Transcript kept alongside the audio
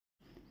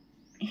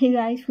Hey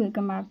guys,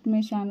 welcome back to my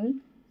channel.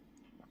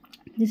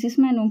 This is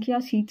my Nokia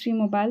C3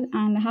 mobile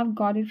and I have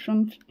got it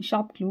from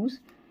ShopClues.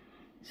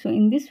 So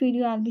in this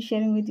video I'll be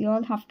sharing with you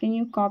all how can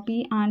you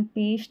copy and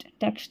paste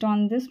text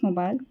on this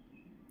mobile.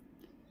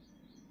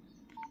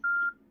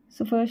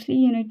 So firstly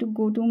you need to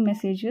go to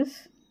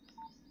messages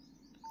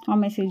or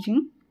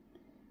messaging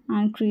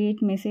and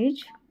create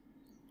message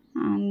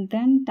and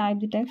then type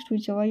the text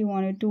whichever you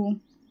wanted to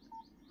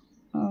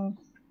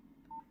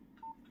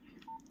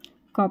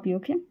copy.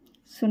 Okay,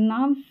 so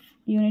now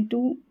you need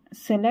to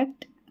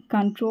select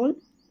Ctrl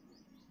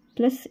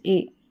plus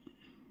A.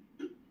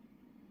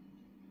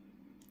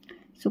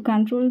 So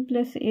Ctrl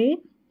plus A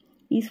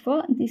is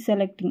for the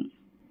selecting.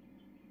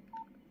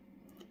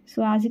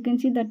 So as you can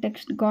see, the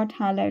text got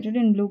highlighted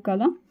in blue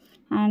color,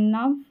 and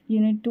now you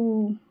need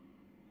to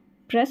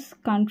press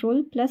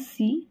Ctrl plus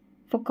C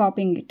for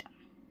copying it.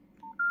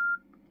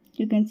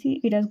 You can see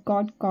it has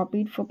got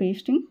copied for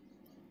pasting,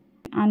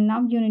 and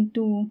now you need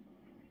to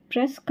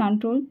press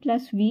Ctrl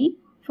plus V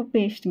for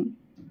pasting.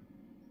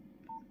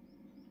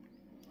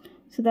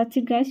 So that's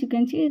it guys, you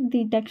can see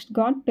the text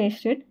got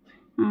pasted,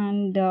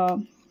 and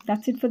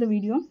that's it for the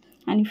video.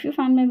 And if you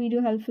found my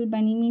video helpful, by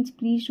any means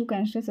please do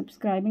consider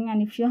subscribing,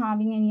 and if you're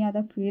having any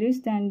other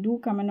queries then do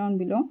comment down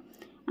below,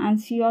 and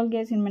see you all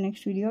guys in my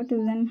next video.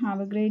 Till then, have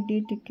a great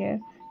day, take care,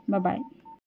 bye bye.